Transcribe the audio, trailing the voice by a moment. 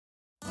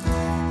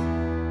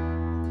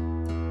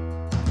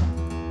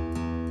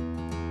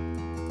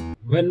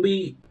When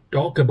we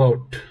talk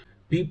about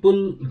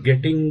people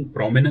getting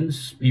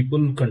prominence,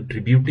 people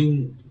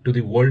contributing to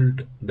the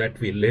world that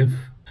we live,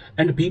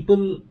 and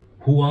people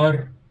who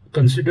are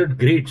considered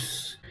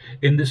greats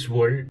in this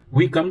world,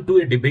 we come to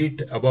a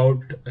debate about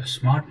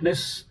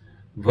smartness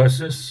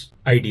versus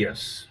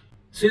ideas.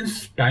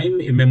 Since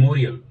time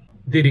immemorial,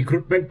 the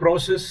recruitment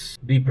process,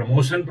 the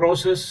promotion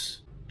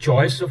process,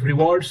 choice of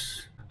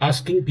rewards,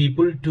 asking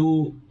people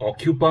to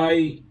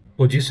occupy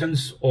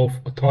positions of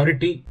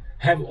authority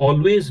have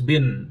always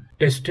been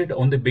tested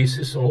on the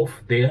basis of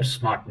their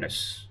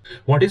smartness.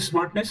 What is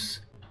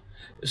smartness?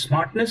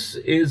 Smartness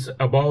is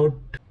about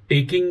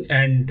taking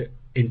and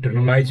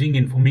internalizing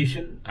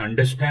information,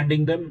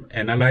 understanding them,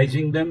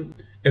 analyzing them,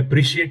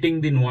 appreciating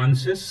the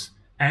nuances,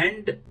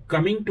 and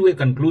coming to a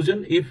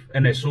conclusion if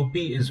an SOP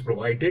is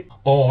provided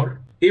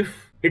or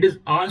if it is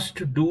asked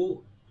to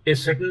do a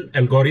certain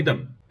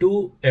algorithm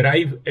to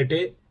arrive at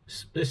a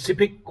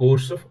specific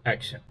course of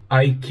action.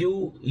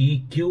 IQ,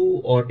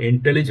 EQ, or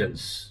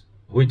intelligence,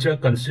 which are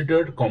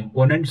considered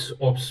components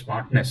of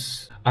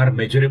smartness, are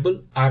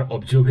measurable, are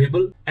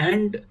observable,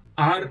 and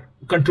are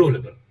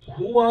controllable.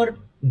 Who are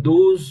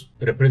those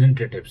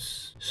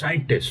representatives?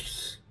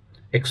 Scientists,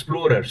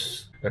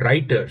 explorers,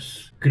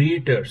 writers,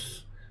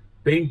 creators,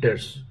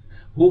 painters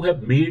who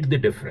have made the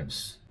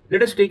difference.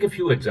 Let us take a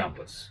few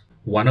examples.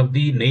 One of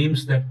the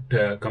names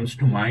that comes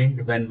to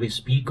mind when we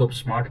speak of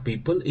smart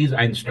people is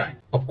Einstein.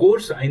 Of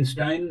course,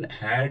 Einstein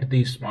had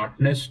the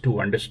smartness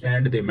to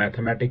understand the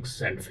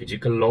mathematics and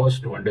physical laws,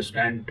 to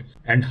understand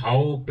and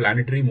how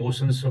planetary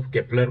motions of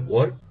Kepler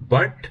work,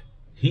 but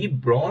he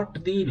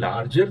brought the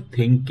larger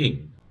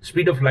thinking.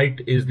 Speed of light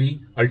is the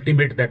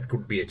ultimate that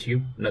could be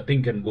achieved.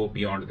 Nothing can go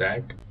beyond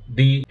that.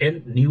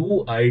 A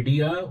new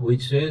idea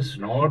which is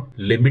not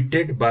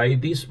limited by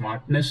the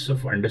smartness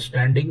of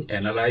understanding,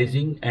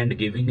 analyzing, and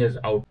giving us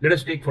out. Let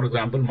us take, for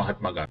example,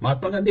 Mahatma Gandhi.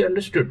 Mahatma Gandhi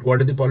understood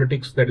what is the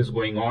politics that is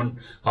going on,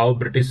 how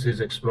British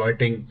is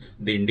exploiting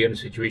the Indian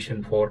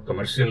situation for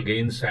commercial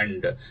gains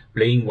and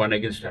playing one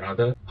against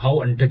another, how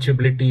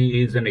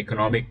untouchability is an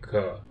economic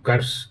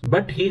curse.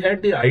 But he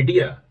had the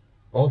idea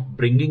of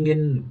bringing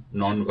in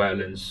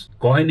non-violence,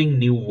 coining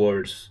new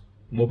words,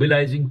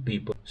 mobilizing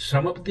people.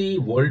 Some of the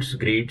world's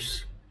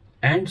greats,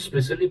 and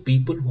especially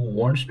people who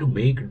wants to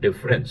make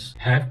difference,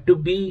 have to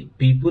be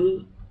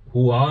people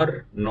who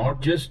are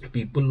not just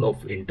people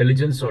of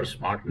intelligence or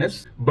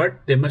smartness, but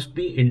they must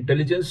be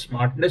intelligence,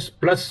 smartness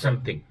plus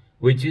something,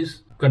 which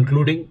is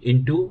concluding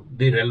into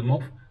the realm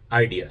of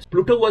ideas.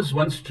 Pluto was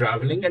once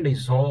traveling and he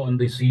saw on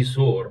the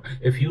seashore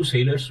a few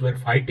sailors were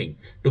fighting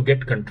to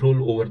get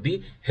control over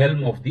the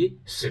helm of the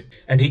ship.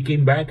 And he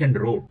came back and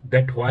wrote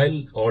that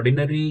while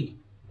ordinary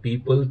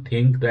people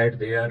think that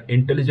they are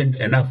intelligent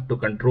enough to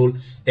control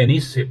any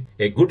ship,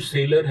 a good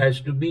sailor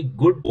has to be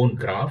good own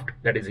craft.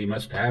 That is, he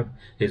must have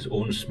his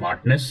own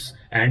smartness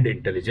and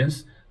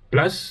intelligence.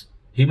 Plus,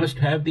 he must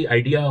have the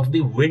idea of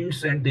the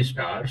winds and the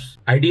stars,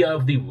 idea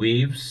of the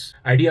waves,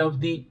 idea of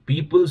the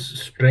people's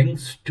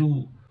strengths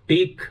to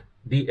take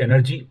the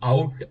energy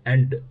out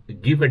and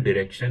give a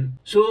direction.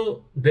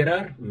 So there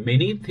are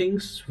many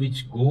things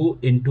which go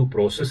into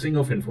processing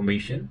of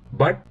information,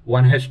 but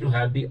one has to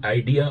have the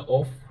idea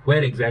of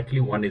where exactly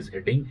one is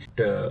heading.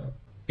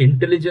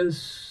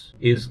 Intelligence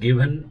is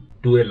given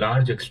to a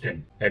large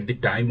extent at the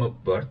time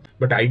of birth,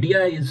 but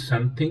idea is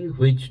something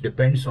which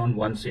depends on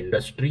one's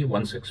industry,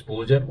 one's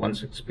exposure,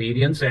 one's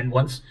experience, and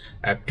one's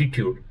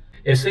aptitude.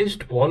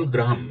 Essayist Paul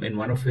Graham, in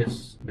one of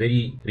his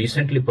very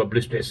recently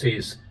published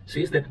essays,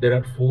 says that there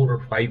are 4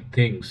 or 5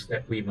 things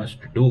that we must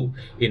do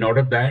in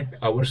order that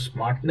our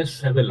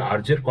smartness have a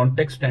larger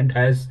context and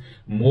has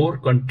more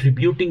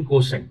contributing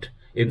quotient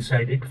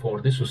inside it for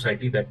the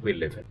society that we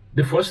live in.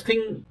 The first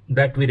thing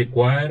that we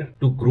require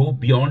to grow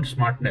beyond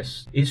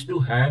smartness is to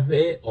have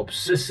a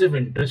obsessive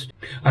interest.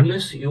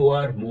 Unless you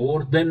are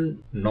more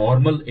than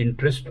normal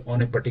interest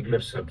on a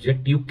particular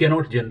subject, you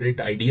cannot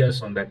generate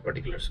ideas on that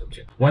particular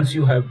subject. Once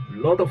you have a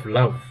lot of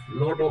love,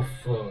 lot of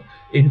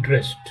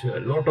interest, a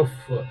lot of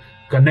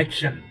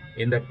connection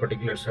in that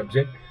particular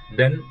subject,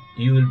 then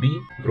you will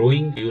be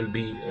growing, you will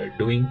be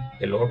doing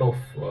a lot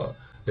of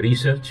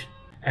research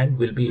and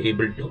will be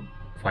able to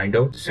find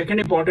out. Second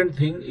important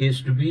thing is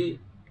to be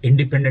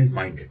independent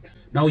minded.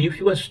 Now, if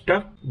you are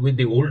stuck with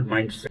the old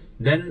mindset,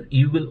 then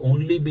you will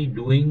only be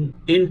doing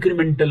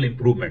incremental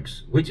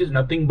improvements, which is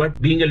nothing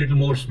but being a little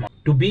more smart.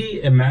 To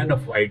be a man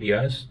of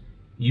ideas,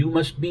 you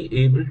must be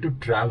able to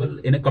travel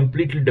in a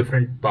completely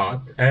different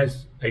path,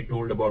 as I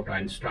told about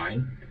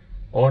Einstein,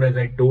 or as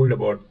I told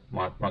about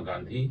Mahatma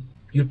Gandhi.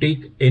 You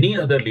take any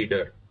other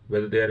leader,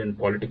 whether they are in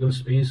political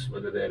space,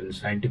 whether they are in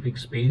scientific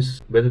space,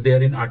 whether they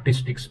are in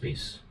artistic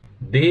space,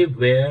 they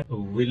were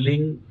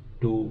willing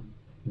to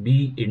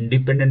be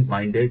independent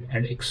minded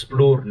and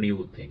explore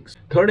new things.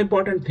 Third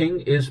important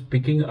thing is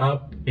picking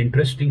up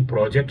interesting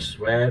projects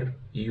where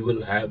you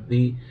will have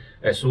the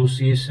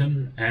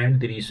association and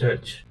the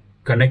research,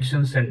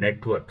 connections and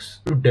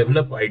networks to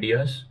develop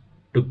ideas,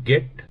 to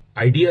get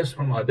ideas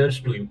from others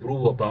to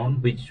improve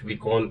upon, which we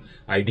call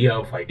idea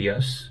of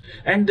ideas.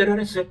 And there are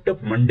a set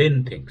of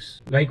mundane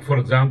things, like for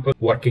example,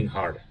 working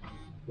hard.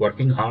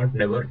 Working hard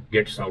never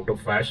gets out of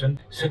fashion.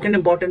 Second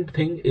important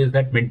thing is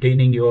that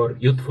maintaining your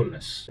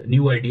youthfulness.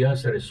 New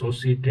ideas are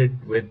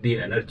associated with the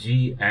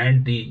energy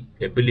and the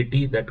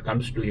ability that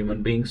comes to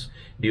human beings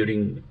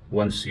during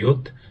one's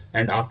youth.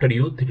 And after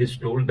youth, it is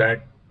told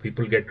that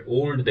people get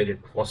old, they get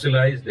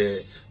fossilized,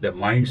 their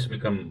minds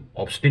become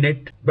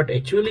obstinate. But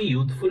actually,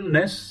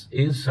 youthfulness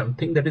is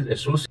something that is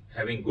associated with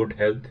having good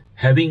health,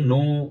 having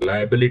no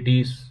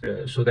liabilities,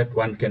 so that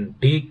one can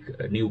take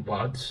new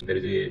paths. There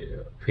is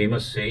a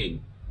famous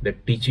saying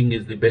that teaching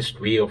is the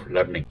best way of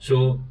learning.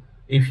 So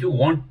if you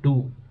want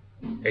to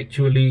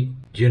actually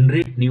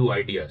generate new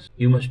ideas,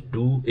 you must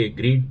do a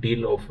great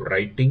deal of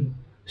writing,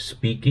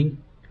 speaking,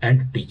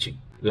 and teaching.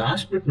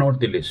 Last but not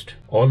the least,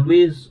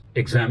 always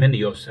examine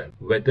yourself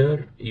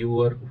whether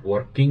you are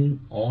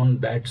working on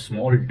that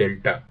small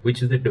delta,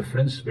 which is the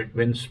difference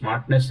between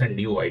smartness and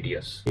new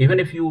ideas. Even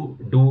if you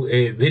do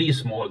a very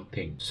small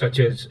thing, such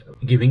as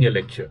giving a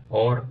lecture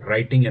or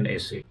writing an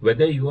essay,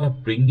 whether you are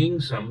bringing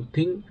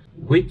something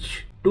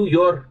which to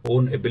your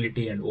own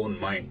ability and own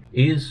mind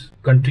is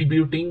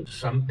contributing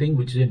something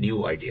which is a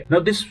new idea. Now,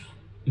 this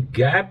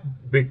gap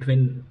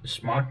between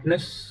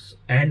smartness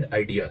and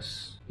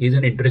ideas is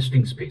an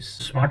interesting space.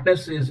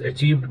 Smartness is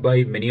achieved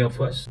by many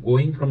of us.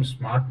 Going from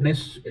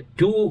smartness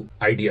to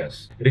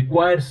ideas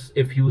requires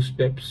a few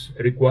steps,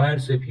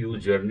 requires a few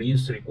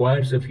journeys,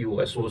 requires a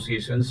few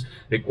associations,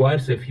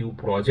 requires a few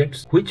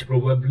projects, which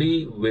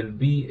probably will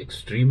be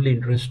extremely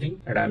interesting.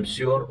 And I'm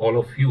sure all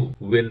of you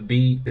will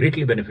be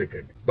greatly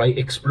benefited by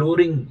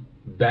exploring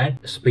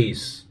that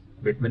space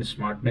between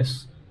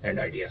smartness and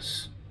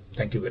ideas.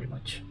 Thank you very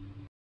much.